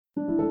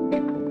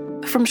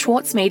From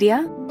Schwartz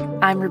Media,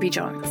 I'm Ruby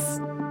Jones.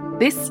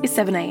 This is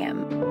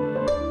 7am.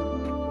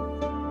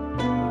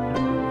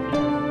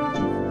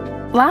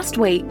 Last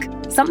week,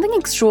 something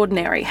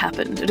extraordinary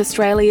happened at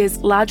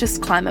Australia's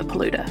largest climate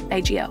polluter,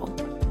 AGL.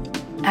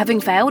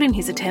 Having failed in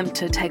his attempt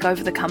to take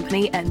over the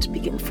company and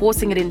begin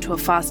forcing it into a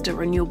faster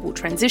renewable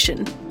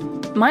transition,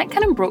 Mike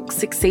Cannon-Brookes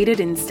succeeded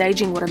in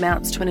staging what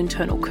amounts to an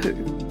internal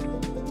coup.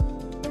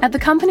 At the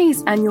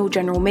company's annual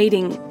general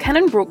meeting,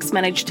 Cannon-Brookes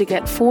managed to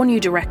get 4 new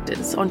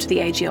directors onto the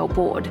AGL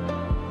board.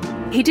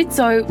 He did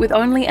so with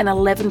only an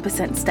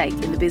 11% stake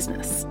in the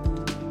business.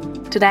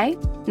 Today,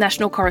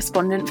 national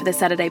correspondent for the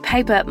Saturday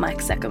paper, Mike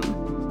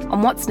Seccombe,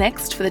 on what's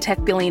next for the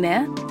tech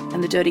billionaire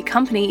and the dirty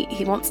company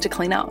he wants to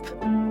clean up.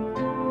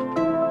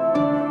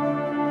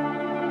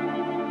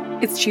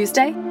 It's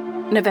Tuesday,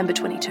 November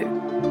 22.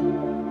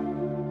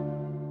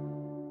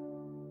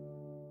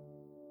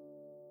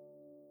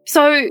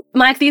 So,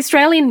 Mike, the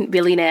Australian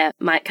billionaire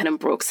Mike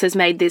Cannon-Brookes has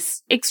made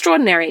this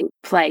extraordinary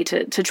play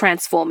to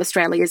transform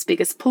Australia's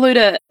biggest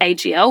polluter,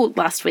 AGL.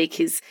 Last week,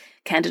 his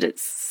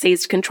candidates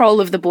seized control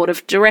of the board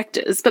of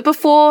directors. But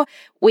before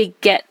we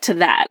get to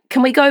that,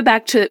 can we go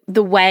back to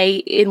the way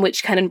in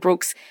which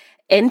Cannon-Brookes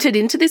entered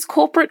into this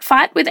corporate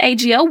fight with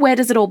AGL? Where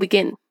does it all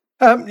begin?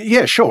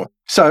 Yeah, sure.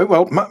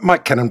 So,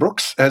 Mike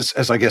Cannon-Brookes,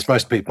 as I guess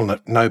most people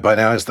know by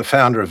now, is the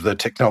founder of the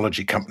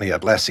technology company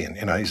Atlassian.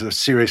 You know, he's a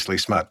seriously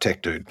smart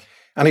tech dude.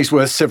 And he's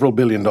worth several $1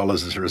 billion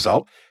as a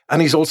result.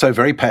 And he's also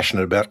very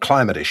passionate about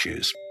climate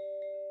issues.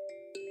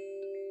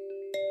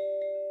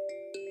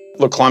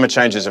 Look, climate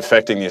change is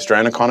affecting the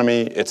Australian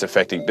economy. It's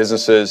affecting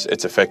businesses.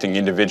 It's affecting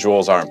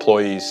individuals, our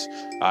employees.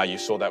 You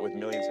saw that with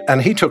millions.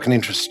 And he took an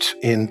interest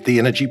in the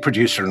energy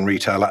producer and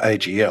retailer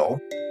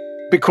AGL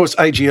because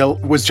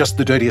AGL was just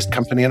the dirtiest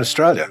company in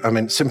Australia. I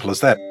mean, simple as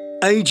that.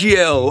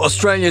 AGL,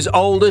 Australia's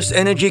oldest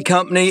energy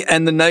company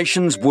and the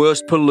nation's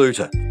worst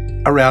polluter.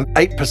 Around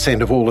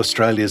 8% of all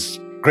Australia's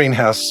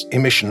greenhouse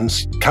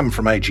emissions come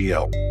from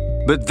AGL.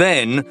 But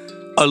then,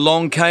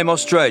 along came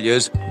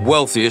Australia's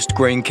wealthiest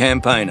green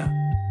campaigner.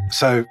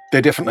 So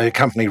they're definitely a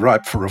company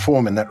ripe for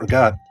reform in that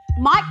regard.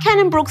 Mike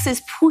Cannon-Brookes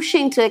is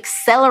pushing to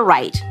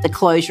accelerate the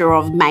closure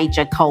of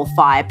major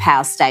coal-fired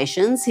power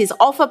stations. His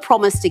offer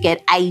promised to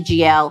get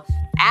AGL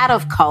out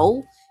of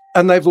coal.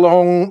 And they've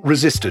long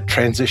resisted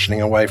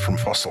transitioning away from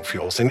fossil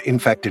fuels. In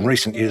fact, in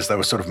recent years, they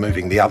were sort of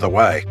moving the other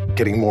way,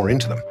 getting more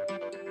into them.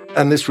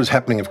 And this was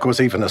happening, of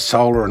course, even as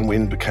solar and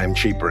wind became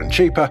cheaper and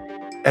cheaper.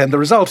 And the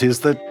result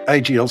is that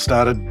AGL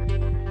started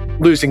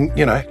losing,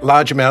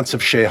 large amounts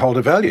of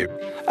shareholder value.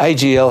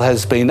 AGL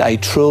has been a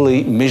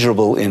truly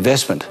miserable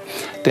investment,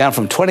 down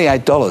from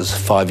 $28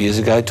 5 years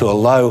ago to a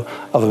low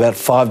of about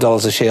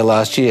 $5 a share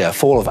last year, a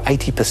fall of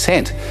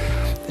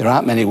 80%. There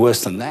aren't many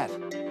worse than that.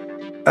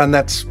 And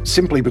that's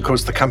simply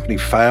because the company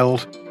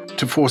failed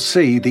to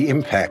foresee the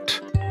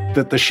impact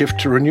that the shift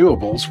to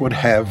renewables would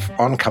have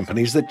on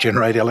companies that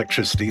generate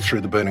electricity through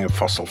the burning of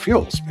fossil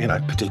fuels,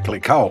 particularly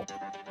coal.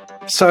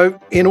 So,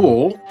 in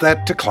all,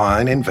 that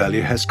decline in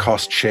value has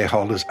cost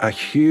shareholders a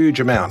huge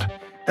amount.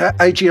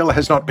 AGL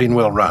has not been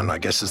well run, I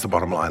guess, is the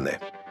bottom line there.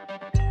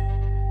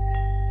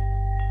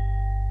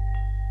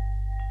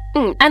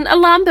 And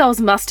alarm bells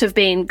must have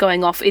been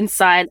going off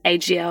inside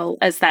AGL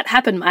as that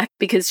happened, Mike,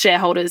 because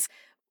shareholders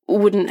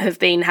wouldn't have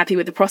been happy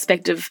with the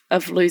prospect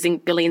of losing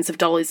billions of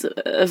dollars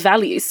of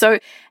value. So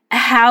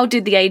how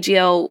did the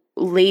AGL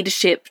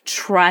leadership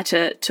try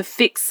to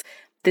fix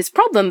this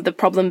problem, the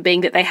problem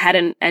being that they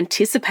hadn't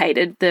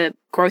anticipated the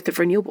growth of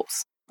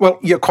renewables? Well,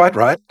 you're quite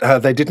right.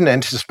 They didn't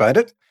anticipate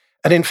it.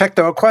 And in fact,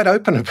 they were quite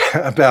open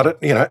about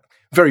it,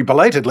 very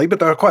belatedly, but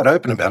they were quite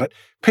open about it.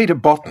 Peter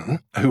Botten,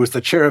 who was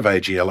the chair of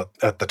AGL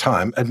at the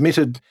time,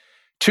 admitted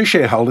to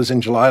shareholders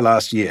in July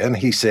last year, and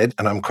he said,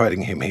 and I'm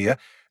quoting him here,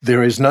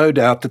 "There is no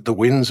doubt that the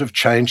winds of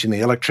change in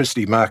the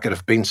electricity market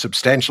have been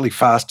substantially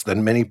faster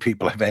than many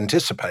people have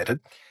anticipated."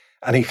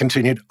 And he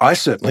continued, "I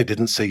certainly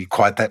didn't see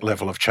quite that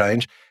level of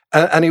change."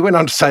 And he went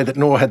on to say that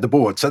nor had the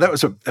board. So that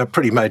was a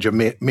pretty major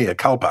mea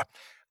culpa.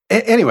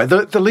 Anyway,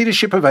 the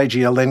leadership of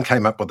AGL then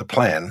came up with a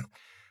plan,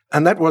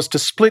 and that was to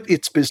split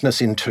its business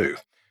in two.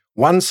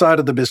 One side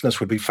of the business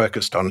would be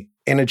focused on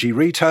energy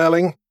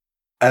retailing,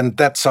 and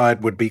that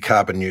side would be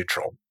carbon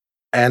neutral.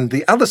 And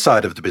the other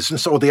side of the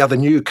business, or the other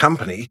new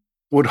company,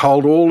 would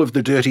hold all of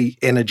the dirty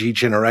energy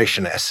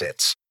generation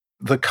assets,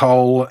 the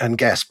coal and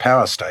gas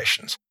power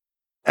stations.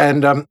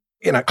 And,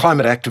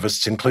 climate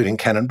activists, including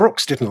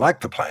Cannon-Brookes, didn't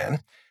like the plan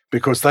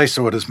because they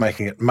saw it as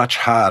making it much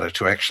harder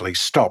to actually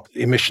stop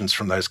emissions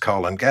from those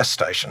coal and gas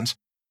stations.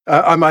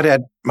 I might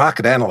add,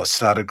 market analysts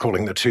started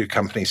calling the two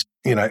companies,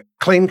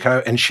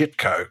 CleanCo and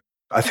Shitco,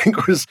 I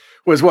think was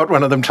what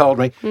one of them told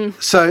me.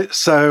 So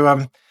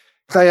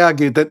they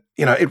argued that,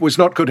 it was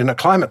not good in a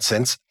climate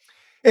sense.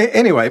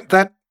 Anyway,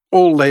 that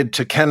all led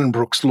to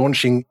Cannon-Brookes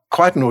launching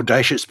quite an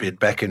audacious bid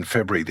back in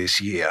February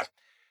this year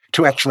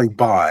to actually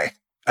buy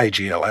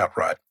AGL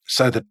outright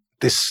so that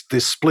this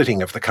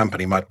splitting of the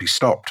company might be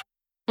stopped.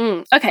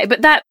 Okay,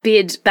 but that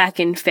bid back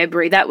in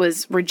February, that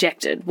was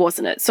rejected,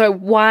 wasn't it? So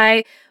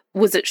why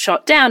was it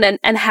shot down?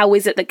 And how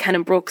is it that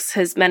Cannon-Brookes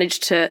has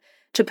managed to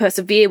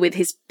persevere with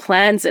his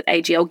plans at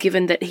AGL,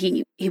 given that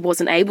he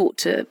wasn't able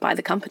to buy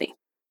the company?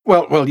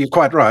 Well, you're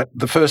quite right.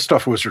 The first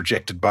offer was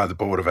rejected by the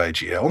board of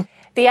AGL.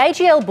 The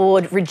AGL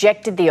board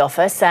rejected the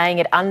offer, saying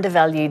it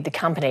undervalued the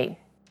company.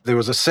 There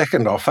was a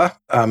second offer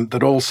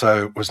that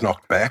also was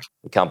knocked back.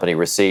 The company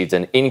received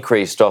an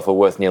increased offer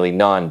worth nearly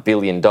 $9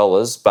 billion,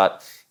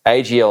 but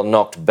AGL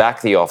knocked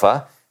back the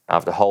offer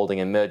after holding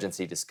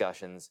emergency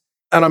discussions.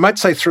 And I might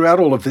say throughout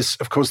all of this,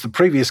 of course, the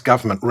previous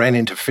government ran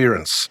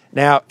interference.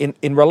 Now,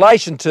 in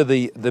relation to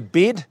the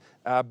bid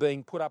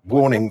being put up...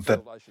 warning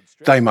that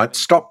they might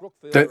stop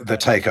the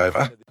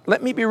takeover.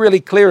 Let me be really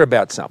clear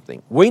about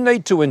something. We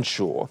need to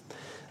ensure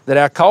that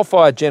our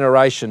coal-fired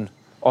generation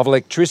of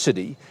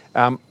electricity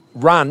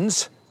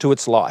runs to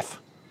its life.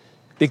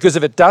 Because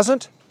if it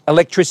doesn't,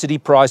 electricity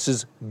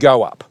prices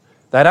go up.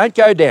 They don't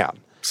go down.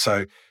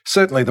 So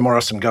certainly the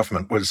Morrison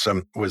government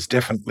was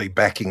definitely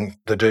backing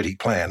the dirty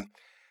plan.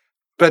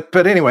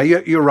 But anyway,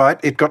 you're right,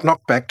 it got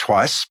knocked back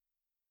twice,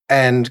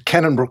 and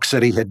Cannon-Brookes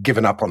said he had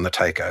given up on the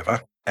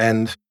takeover,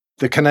 and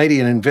the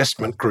Canadian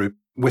investment group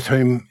with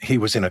whom he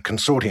was in a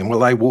consortium, well,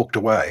 they walked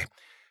away.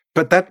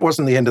 But that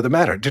wasn't the end of the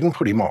matter. It didn't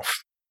put him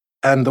off.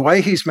 And the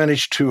way he's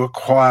managed to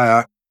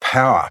acquire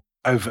power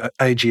over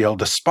AGL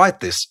despite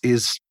this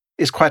is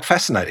quite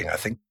fascinating, I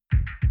think.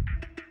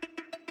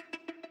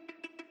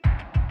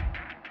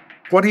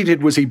 What he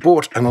did was he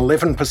bought an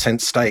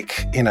 11%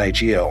 stake in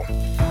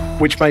AGL,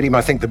 which made him,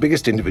 I think, the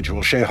biggest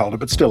individual shareholder,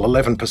 but still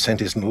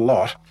 11% isn't a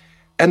lot.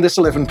 And this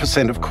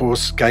 11%, of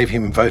course, gave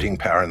him voting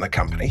power in the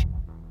company.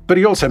 But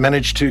he also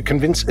managed to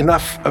convince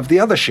enough of the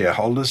other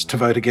shareholders to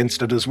vote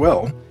against it as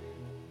well,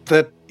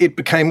 that it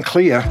became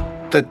clear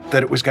that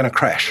it was going to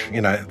crash.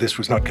 This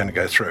was not going to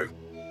go through.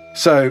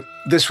 So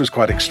this was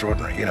quite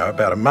extraordinary.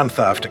 About a month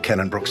after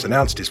Cannon-Brookes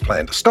announced his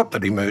plan to stop the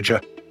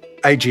demerger,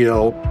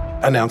 AGL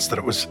announced that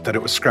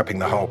it was scrapping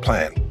the whole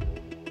plan.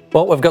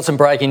 Well, we've got some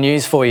breaking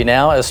news for you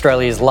now.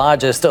 Australia's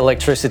largest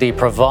electricity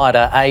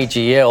provider,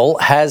 AGL,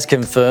 has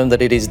confirmed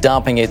that it is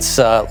dumping its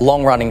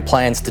long-running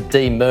plans to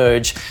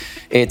demerge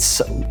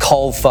its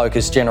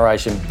coal-focused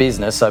generation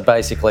business. So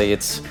basically,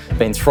 it's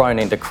been thrown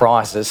into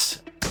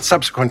crisis.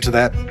 Subsequent to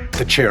that,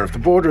 the chair of the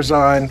board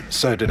resigned,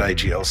 so did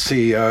AGL's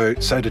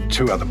CEO, so did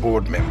 2 other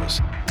board members.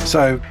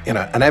 So,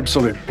 an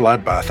absolute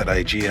bloodbath at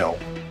AGL,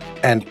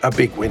 and a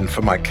big win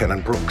for Mike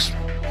Cannon-Brookes.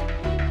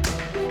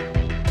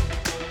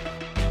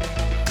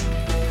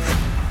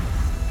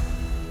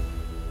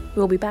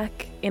 We'll be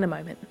back in a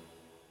moment.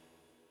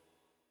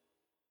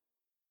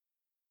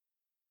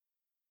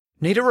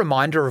 Need a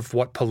reminder of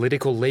what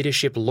political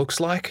leadership looks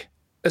like?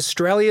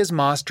 Australia's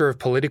master of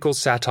political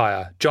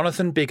satire,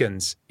 Jonathan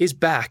Biggins, is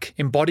back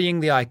embodying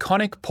the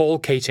iconic Paul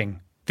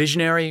Keating,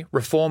 visionary,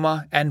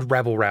 reformer and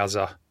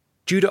rabble-rouser.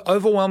 Due to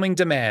overwhelming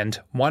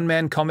demand,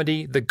 one-man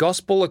comedy The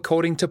Gospel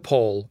According to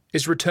Paul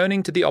is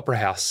returning to the Opera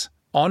House,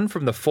 on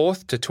from the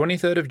 4th to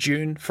 23rd of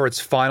June for its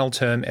final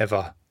term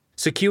ever.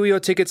 Secure your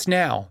tickets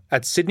now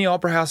at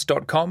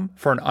sydneyoperahouse.com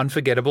for an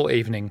unforgettable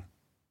evening.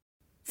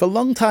 For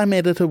longtime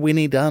editor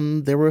Winnie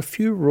Dunn, there were a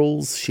few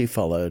rules she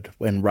followed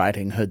when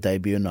writing her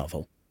debut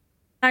novel.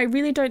 I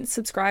really don't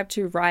subscribe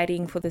to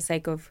writing for the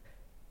sake of,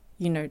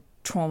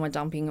 trauma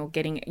dumping or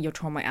getting your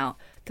trauma out.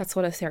 That's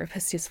what a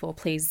therapist is for,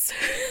 please.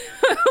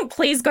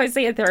 Please go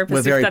see a therapist.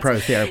 We're very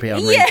pro-therapy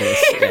on Read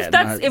This.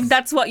 If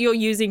that's what you're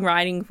using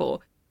writing for.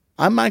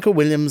 I'm Michael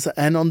Williams,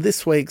 and on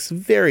this week's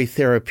very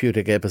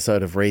therapeutic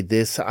episode of Read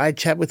This, I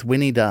chat with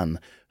Winnie Dunn.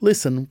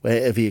 Listen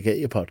wherever you get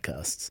your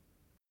podcasts.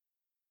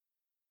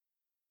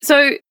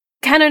 So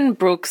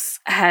Cannon-Brookes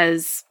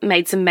has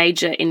made some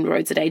major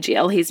inroads at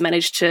AGL. He's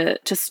managed to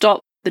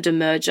stop the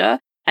demerger,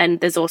 and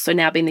there's also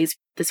now been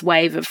this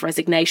wave of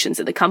resignations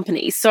at the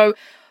company. So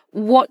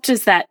what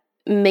does that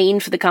mean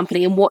for the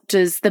company, and what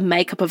does the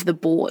makeup of the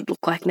board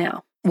look like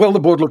now? Well, the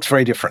board looks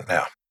very different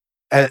now.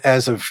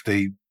 As of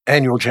the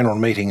annual general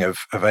meeting of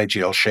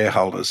AGL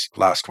shareholders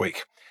last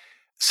week.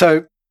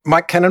 So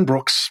Mike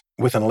Cannon-Brookes,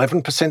 with an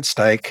 11%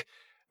 stake,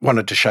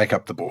 wanted to shake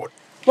up the board.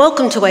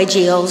 Welcome to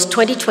AGL's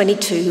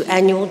 2022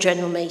 annual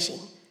general meeting.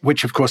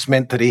 Which, of course,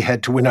 meant that he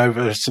had to win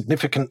over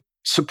significant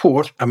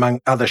support among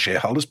other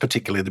shareholders,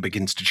 particularly the big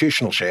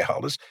institutional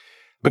shareholders,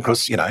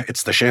 because,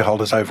 it's the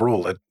shareholders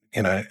overall that,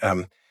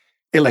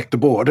 elect the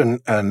board,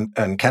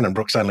 and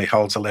Cannon-Brookes only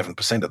holds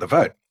 11% of the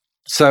vote.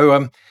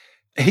 So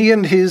he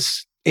and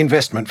his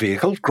investment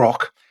vehicle,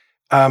 Grok,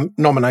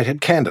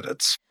 nominated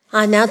candidates.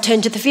 I now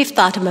turn to the 5th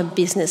item of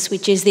business,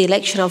 which is the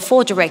election of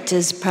 4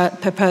 directors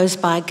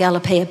proposed by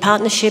Galapea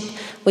Partnership,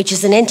 which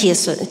is an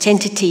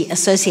entity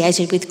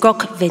associated with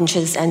Grok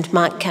Ventures and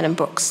Mike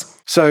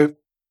Cannon-Brookes. So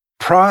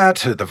prior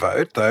to the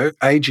vote, though,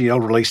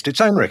 AGL released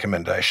its own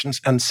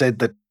recommendations and said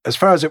that, as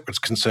far as it was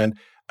concerned,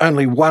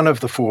 only one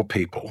of the 4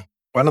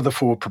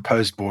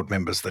 proposed board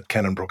members that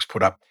Cannon-Brookes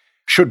put up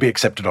should be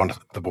accepted onto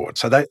the board.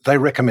 So they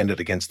recommended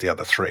against the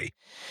other three.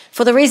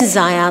 For the reasons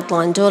I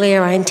outlined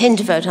earlier, I intend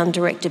to vote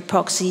undirected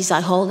proxies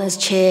I hold as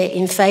chair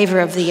in favour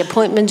of the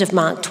appointment of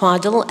Mark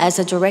Twidell as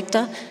a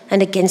director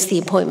and against the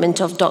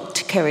appointment of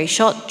Dr Kerry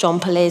Schott, John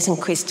Pelez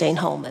and Christine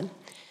Holman.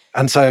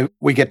 And so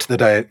we get to the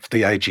day of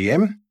the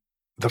AGM.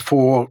 The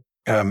four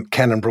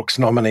Cannon-Brookes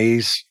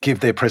nominees give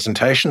their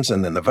presentations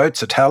and then the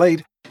votes are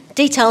tallied.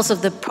 Details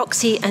of the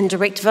proxy and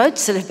direct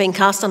votes that have been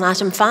cast on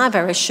item 5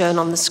 are as shown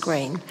on the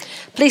screen.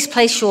 Please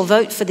place your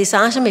vote for this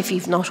item if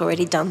you've not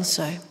already done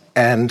so.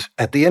 And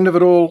at the end of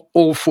it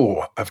all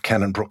four of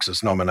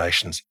Cannon-Brookes'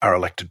 nominations are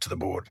elected to the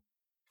board.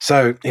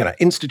 So,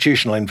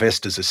 institutional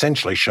investors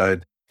essentially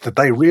showed that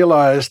they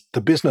realised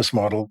the business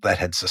model that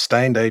had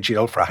sustained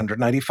AGL for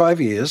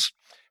 185 years,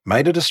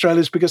 made it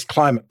Australia's biggest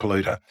climate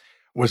polluter,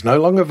 was no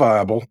longer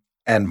viable,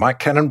 and Mike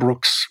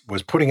Cannon-Brookes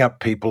was putting up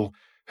people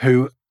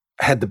who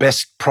had the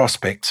best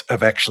prospects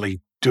of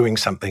actually doing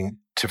something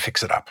to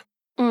fix it up.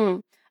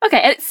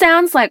 Okay, it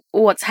sounds like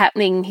what's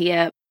happening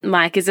here,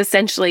 Mike, is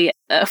essentially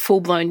a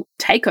full-blown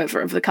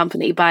takeover of the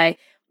company by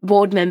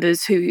board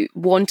members who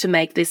want to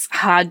make this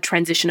hard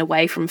transition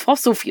away from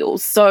fossil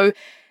fuels. So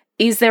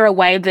is there a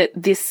way that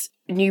this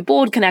new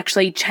board can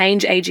actually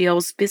change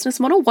AGL's business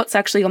model? What's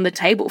actually on the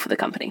table for the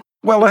company?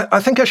 Well, I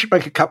think I should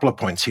make a couple of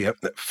points here.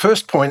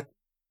 First point,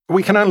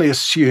 we can only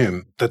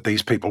assume that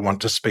these people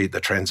want to speed the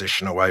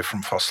transition away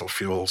from fossil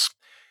fuels.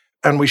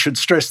 And we should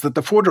stress that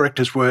the four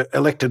directors were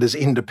elected as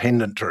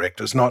independent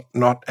directors,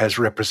 not as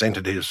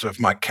representatives of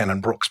Mike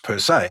Cannon-Brookes per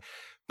se.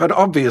 But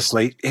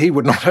obviously, he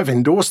would not have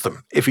endorsed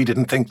them if he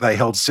didn't think they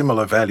held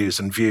similar values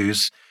and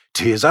views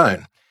to his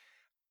own.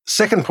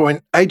 Second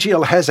point,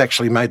 AGL has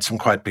actually made some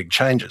quite big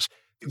changes.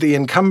 The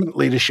incumbent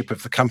leadership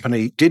of the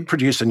company did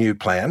produce a new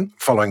plan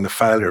following the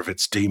failure of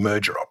its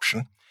demerger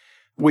option,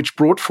 which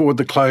brought forward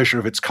the closure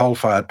of its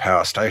coal-fired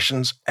power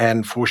stations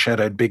and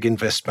foreshadowed big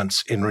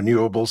investments in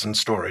renewables and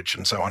storage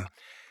and so on.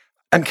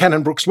 And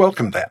Cannon-Brookes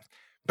welcomed that.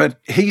 But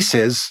he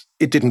says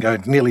it didn't go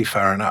nearly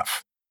far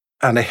enough.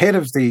 And ahead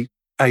of the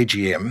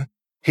AGM,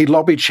 he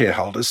lobbied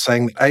shareholders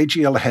saying that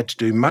AGL had to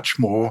do much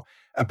more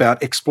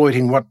about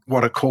exploiting what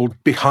are called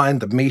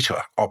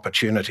behind-the-meter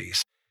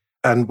opportunities.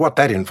 And what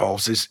that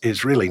involves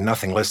is really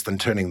nothing less than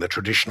turning the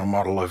traditional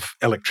model of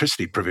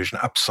electricity provision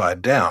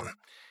upside down.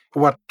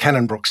 What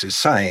Cannon-Brookes is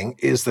saying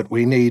is that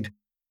we need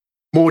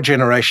more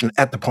generation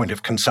at the point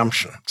of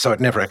consumption, so it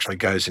never actually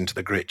goes into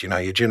the grid.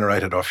 You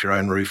generate it off your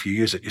own roof, you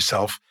use it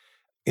yourself.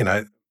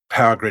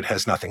 Power grid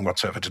has nothing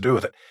whatsoever to do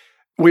with it.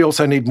 We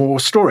also need more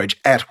storage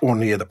at or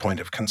near the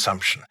point of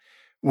consumption.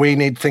 We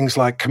need things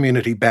like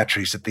community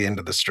batteries at the end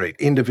of the street,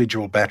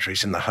 individual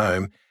batteries in the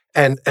home,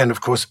 and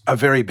of course, a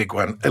very big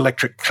one,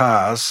 electric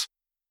cars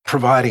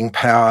providing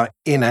power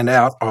in and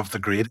out of the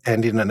grid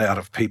and in and out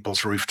of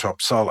people's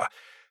rooftop solar.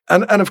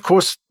 And of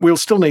course, we'll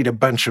still need a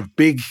bunch of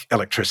big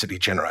electricity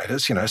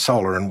generators,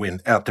 solar and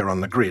wind out there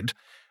on the grid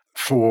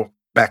for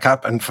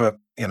backup and for,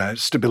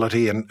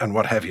 stability and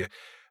what have you.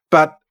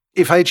 But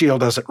if AGL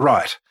does it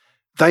right,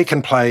 they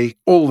can play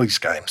all these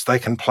games. They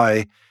can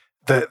play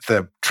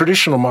the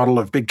traditional model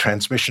of big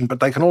transmission, but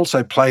they can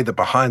also play the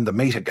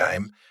behind-the-meter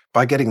game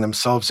by getting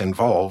themselves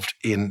involved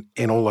in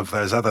all of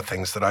those other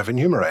things that I've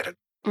enumerated.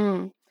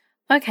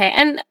 Okay,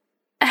 and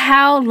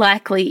how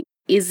likely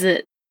is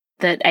it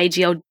that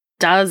AGL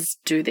does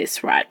do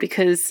this right?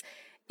 Because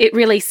it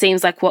really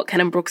seems like what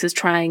Cannon-Brookes is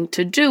trying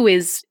to do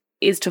is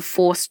to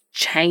force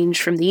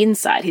change from the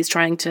inside. He's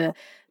trying to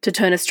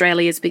turn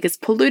Australia's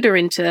biggest polluter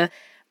into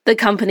the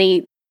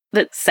company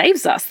that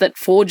saves us, that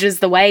forges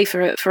the way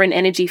for an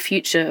energy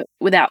future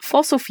without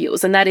fossil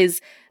fuels. And that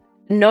is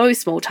no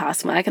small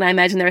task, Mike. And I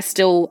imagine there are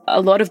still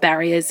a lot of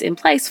barriers in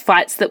place,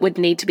 fights that would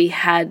need to be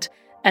had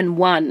and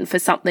won for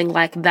something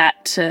like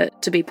that to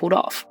be pulled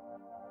off.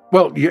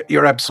 Well,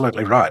 you're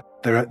absolutely right.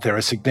 There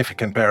are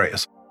significant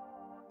barriers.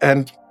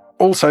 And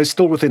also,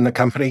 still within the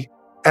company,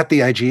 at the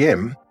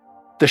AGM,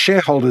 the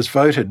shareholders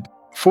voted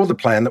for the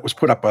plan that was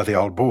put up by the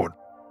old board,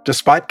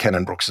 despite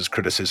Cannon-Brookes'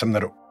 criticism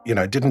that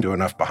it didn't do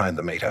enough behind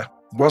the meter,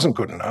 wasn't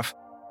good enough.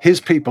 His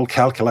people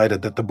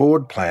calculated that the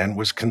board plan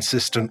was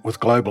consistent with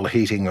global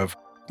heating of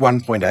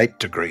 1.8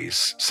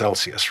 degrees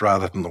Celsius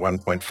rather than the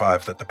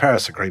 1.5 that the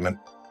Paris Agreement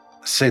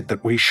said that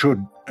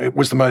it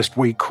was the most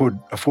we could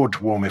afford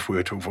to warm if we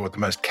were to avoid the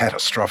most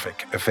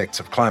catastrophic effects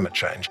of climate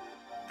change.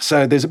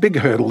 So there's a big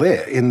hurdle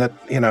there in that,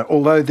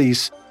 although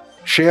these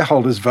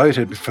shareholders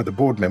voted for the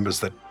board members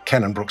that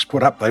Cannon-Brookes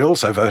put up, they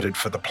also voted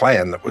for the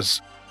plan that was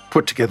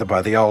put together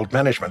by the old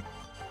management.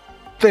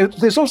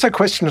 There's also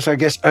questions, I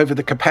guess, over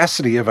the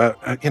capacity of a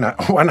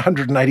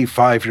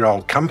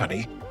 185-year-old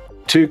company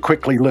to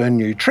quickly learn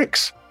new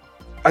tricks.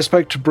 I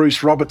spoke to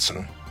Bruce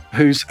Robertson,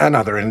 who's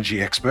another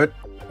energy expert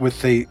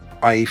with the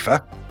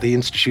IEFA, the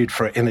Institute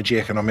for Energy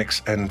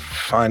Economics and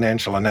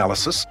Financial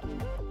Analysis,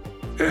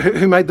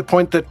 who made the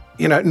point that,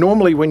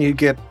 normally when you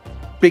get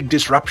big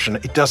disruption,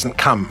 it doesn't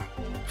come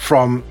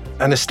from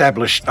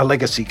a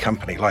legacy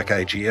company like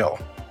AGL.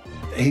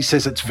 He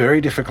says it's very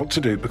difficult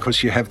to do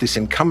because you have this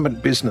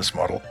incumbent business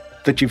model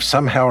that you've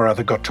somehow or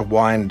other got to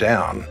wind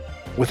down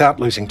without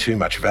losing too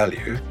much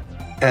value.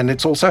 And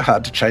it's also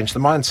hard to change the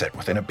mindset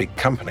within a big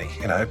company,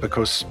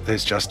 because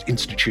there's just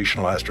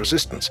institutionalized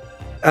resistance.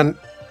 And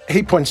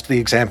he points to the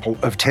example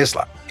of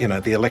Tesla,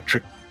 the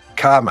electric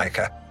car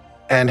maker,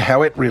 and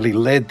how it really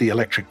led the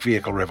electric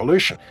vehicle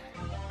revolution.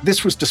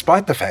 This was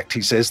despite the fact,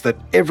 he says, that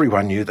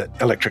everyone knew that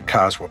electric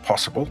cars were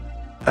possible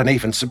and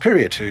even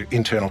superior to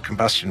internal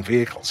combustion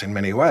vehicles in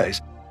many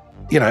ways.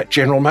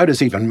 General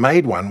Motors even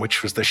made one,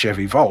 which was the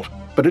Chevy Volt,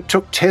 but it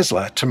took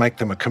Tesla to make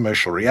them a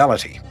commercial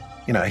reality.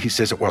 He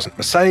says it wasn't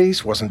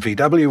Mercedes, wasn't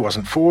VW,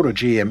 wasn't Ford or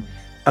GM,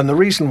 and the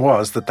reason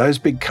was that those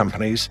big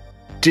companies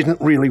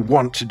didn't really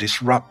want to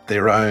disrupt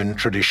their own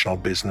traditional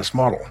business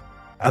model.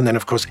 And then,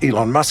 of course,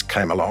 Elon Musk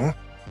came along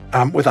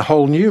with a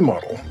whole new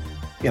model,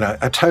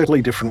 a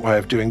totally different way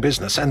of doing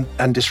business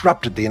and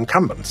disrupted the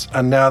incumbents.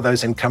 And now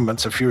those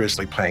incumbents are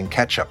furiously playing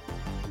catch-up.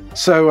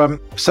 So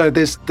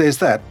there's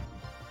that.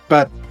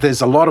 But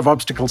there's a lot of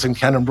obstacles in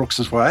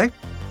Cannon-Brookes' way.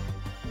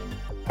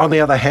 On the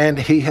other hand,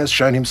 he has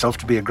shown himself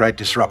to be a great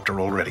disruptor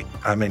already.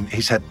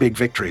 He's had big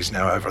victories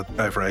now over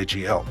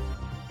AGL.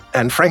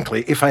 And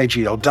frankly, if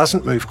AGL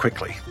doesn't move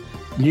quickly,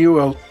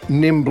 newer,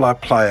 nimbler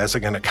players are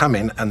going to come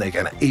in and they're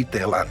going to eat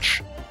their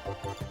lunch.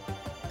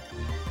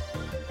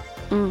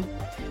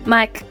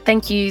 Mike,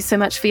 thank you so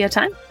much for your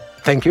time.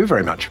 Thank you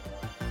very much.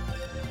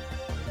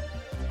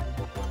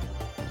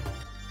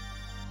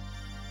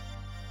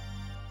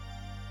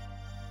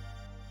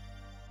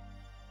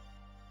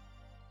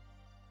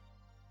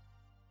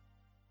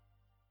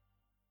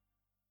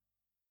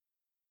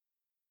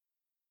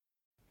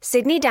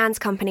 Sydney Dance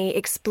Company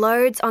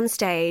explodes on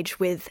stage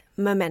with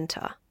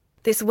Momenta.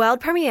 This world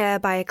premiere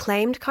by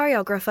acclaimed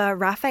choreographer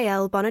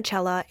Raphael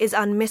Bonacella is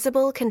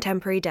unmissable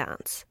contemporary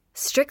dance.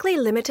 Strictly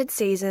limited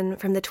season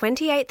from the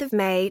 28th of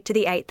May to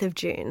the 8th of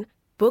June.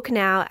 Book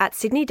now at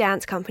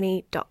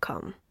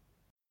sydneydancecompany.com.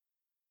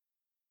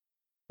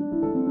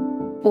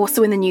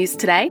 Also in the news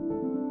today,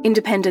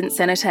 Independent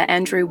Senator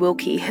Andrew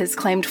Wilkie has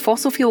claimed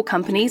fossil fuel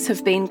companies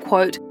have been,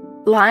 quote,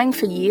 lying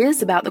for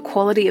years about the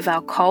quality of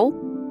our coal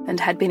and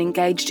had been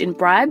engaged in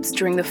bribes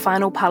during the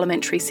final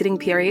parliamentary sitting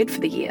period for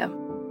the year.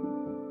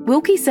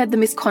 Wilkie said the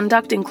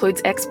misconduct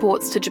includes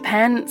exports to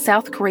Japan,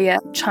 South Korea,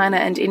 China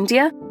and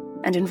India,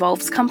 and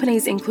involves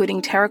companies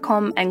including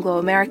Terracom, Anglo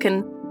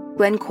American,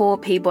 Glencore,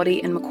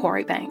 Peabody and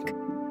Macquarie Bank.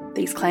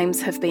 These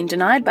claims have been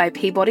denied by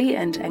Peabody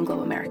and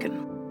Anglo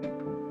American.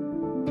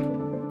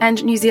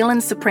 And New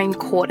Zealand's Supreme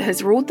Court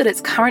has ruled that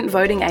its current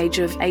voting age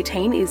of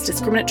 18 is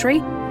discriminatory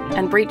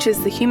and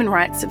breaches the human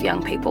rights of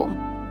young people.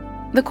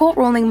 The court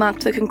ruling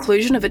marked the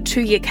conclusion of a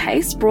 2-year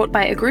case brought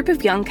by a group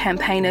of young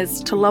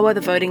campaigners to lower the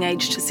voting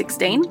age to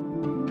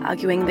 16,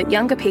 arguing that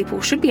younger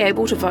people should be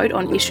able to vote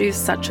on issues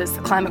such as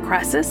the climate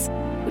crisis,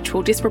 which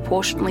will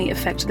disproportionately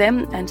affect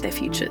them and their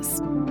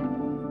futures.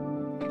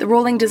 The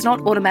ruling does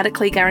not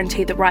automatically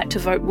guarantee the right to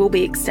vote will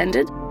be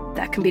extended.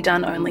 That can be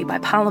done only by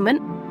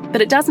Parliament,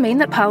 but it does mean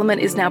that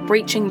Parliament is now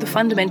breaching the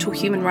fundamental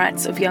human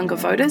rights of younger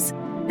voters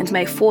and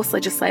may force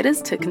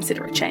legislators to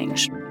consider a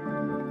change.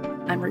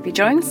 I'm Ruby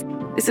Jones.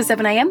 This is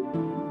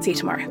 7am. See you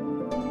tomorrow.